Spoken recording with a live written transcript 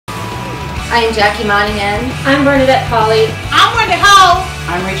I am Jackie Monahan. I'm Bernadette Colley. I'm Wendy Hall.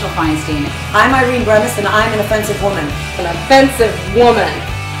 I'm Rachel Feinstein. I'm Irene Bremis, and I'm an offensive woman. An offensive woman.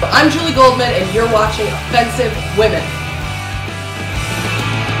 I'm Julie Goldman, and you're watching Offensive Women.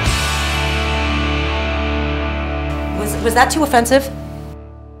 Was that too offensive?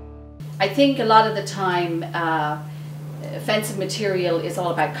 I think a lot of the time offensive material is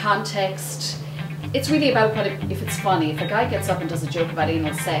all about context. It's really about if it's funny. If a guy gets up and does a joke about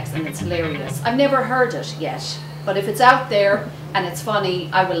anal sex and it's hilarious, I've never heard it yet, but if it's out there and it's funny,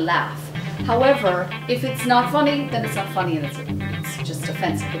 I will laugh. However, if it's not funny, then it's not funny and it's just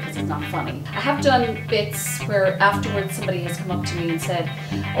offensive because it's not funny. I have done bits where afterwards somebody has come up to me and said,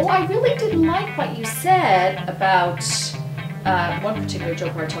 oh, I really didn't like what you said about one particular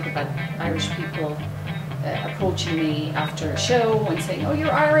joke where I talk about Irish people approaching me after a show and saying, oh,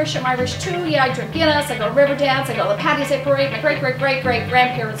 you're Irish, I'm Irish too, yeah, I drink Guinness, I go to river dance, I go to the Paddy's Day parade, my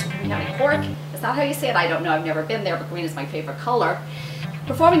great-great-great-great-grandparents from County Cork. Is that how you say it? I don't know, I've never been there, but green is my favourite colour.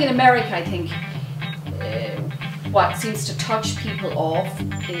 Performing in America, I think, what seems to touch people off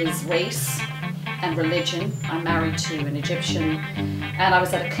is race and religion. I'm married to an Egyptian, and I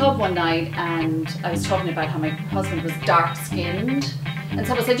was at a club one night and I was talking about how my husband was dark-skinned, and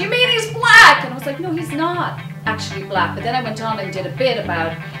someone said, you mean he's black? And I was like, no, he's not actually black. But then I went on and did a bit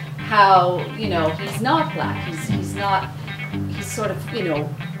about how, you know, he's not black, he's sort of, you know,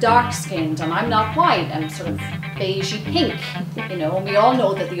 dark-skinned, and I'm not white, I'm sort of beigey pink, you know, and we all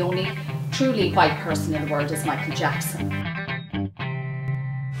know that the only truly white person in the world is Michael Jackson.